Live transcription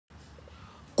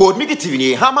Code Mickey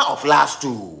TV, hammer of last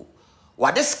two.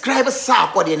 What describe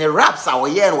Sarkodie and the raps our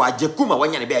year and what Agyekum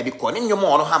when you're baby calling your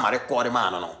more hammer record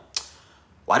man. No.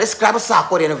 What describe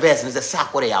Sarkodie and the verse is the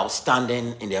Sarkodie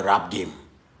outstanding in the rap game.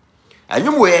 And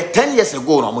you were 10 years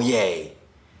ago, no more year.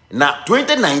 Now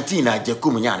 2019,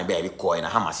 Agyekum and baby call in a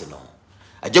hammer.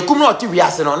 Agyekum not TV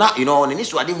as no, you know, and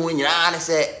this what who in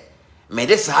say, may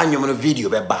this annual video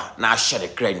be ba now share the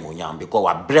credit because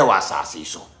what brewa says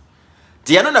so.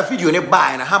 The another video ne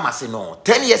buy and a hammer say no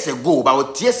 10 years ago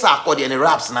but Sarkodie and the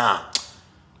raps now.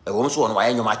 I once one why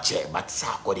you match but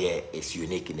Sarkodie is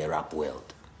unique in the rap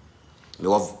world. You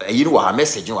know a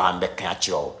message you are back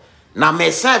natural. Now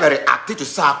me say very active to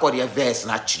Sarkodie verse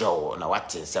natural. Now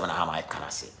what in 7 hammer I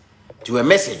can say. To a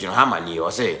message you know hammer ni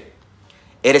or say.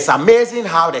 It is amazing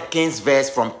how the King's verse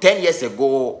from 10 years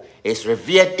ago is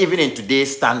revered even in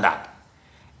today's standard.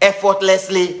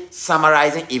 Effortlessly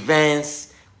summarizing events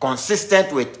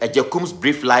consistent with Agyekum's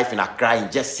brief life in Accra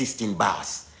in just 16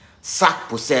 bars. Sark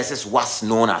possesses what's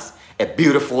known as a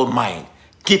beautiful mind.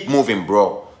 Keep moving,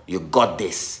 bro. You got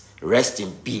this. Rest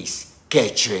in peace.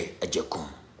 Ketre Agyekum.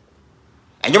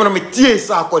 And you want me to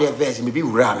Sarkodie verse, maybe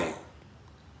ramen.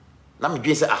 Now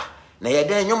me say na ye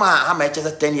den you ma ha ma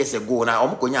 10 years ago na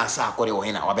omukonya Sarkodie wo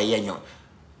hina obe yenyo.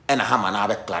 And ha ma na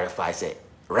be clarify say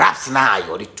raps na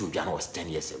you the two Jan was 10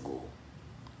 years ago.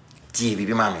 Tie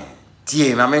bibi mame.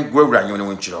 Tie mame gwawra nyo ne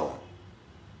wonchiro.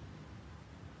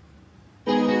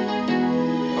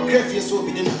 Okay, fie so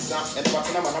bi ni nsa e to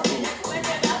atena ma na po.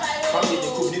 Family de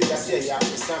ko ni biase ya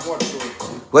isa ho so.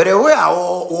 Where the way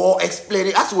I explain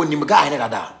it as when him guy na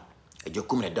dada.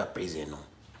 Agyekum na da prison no.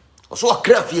 So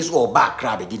Accra fie so ba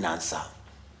Accra be di nansa.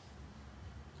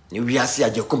 Ni wiase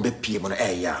Agyekum be pie mo no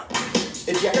ya.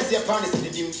 E dia kase pa ne se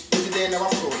dim, e de na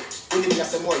wafo. Oni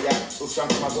biase mo ya, o fran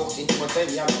ma go into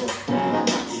montagne ya so.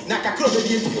 Na kakro be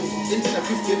di into na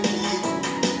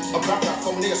 50 of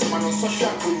platform ne so man on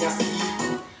social media.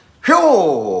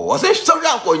 Yo, was it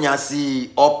social konyasi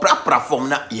or platform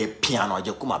na ye piano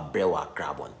Agyekum abrewa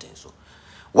Accra bonten so.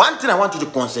 One thing I want you to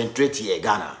concentrate here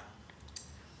Ghana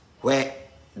where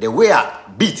the way I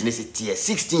beat this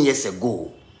 16 years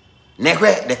ago,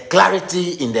 where the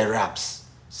clarity in the raps,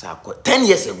 10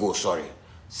 years ago, sorry,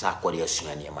 Sarkodie is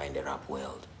in the rap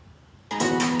world.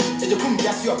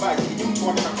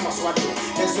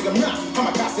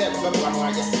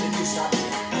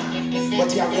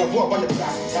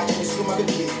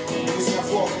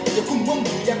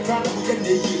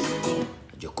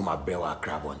 Agyekum abrewa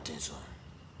Accra bonten so.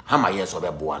 How my years of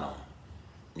a buano?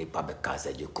 Nipa because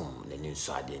Agyekum the new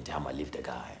so I didn't have to leave the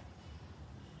guy.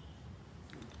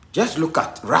 Just look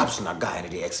at raps na guy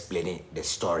and they explaining the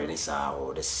story in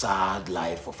or the sad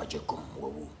life of Agyekum.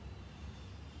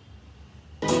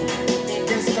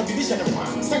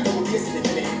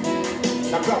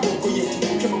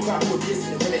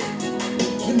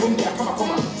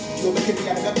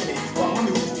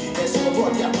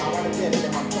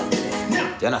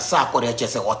 Then I saw Sarkodie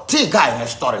just say, "Oh, T guy in the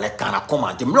story like can come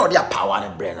out. The bloody power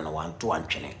and brain and 1 2 and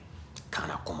chine can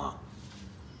come out."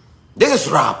 This is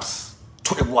raps.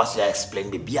 To the boss, I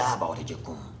explain the beer about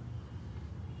Agyekum.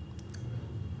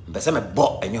 But some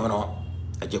bought and you know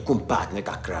Agyekum part ne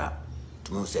kakra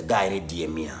to me say guy in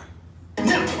DM me.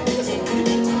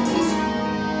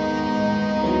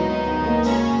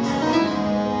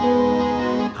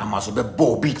 I must be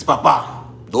bow beats, Papa.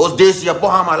 Those days you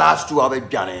bought my last 2 hours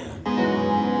piano.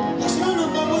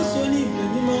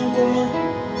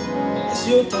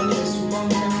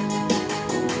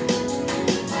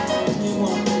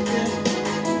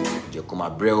 Agyekum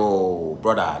abreo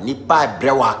brother nipa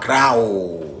brewa Accra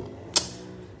o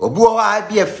obuo wa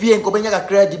bia fie nko benya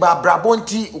kakra di ba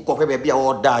brabonti ukokwe be bia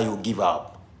o die you give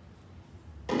up.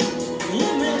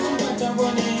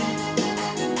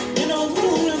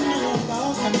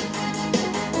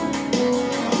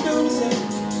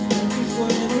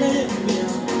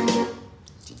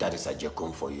 That is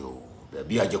Agyekum for you.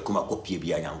 Be Agyekum akopie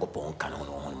bia nyankopon kan ho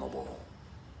no mobo.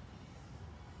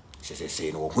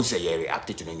 Say no who say you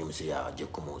reacted to the say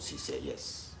Agyekum say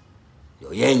yes.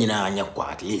 Yo ye nyina anya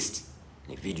kwa at least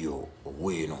the video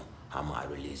we know how I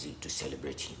release it to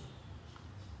celebrate him.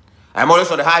 I'm always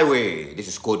on the highway. This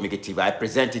is Code TV. I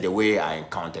present it the way I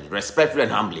encountered it, respectfully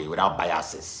and humbly, without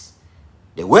biases.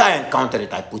 The way I encountered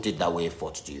it, I put it that way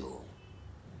forth to you.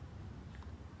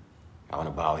 I want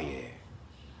to bow here.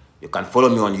 You can follow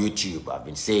me on YouTube. I've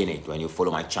been saying it. When you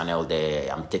follow my channel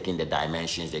there, I'm taking the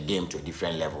dimensions, the game to a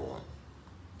different level.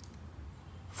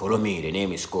 Follow me. The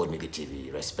name is Code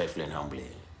TV. Respectfully and humbly.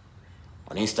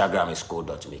 On Instagram is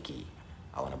code.mickey.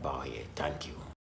 I want to bow here. Thank you.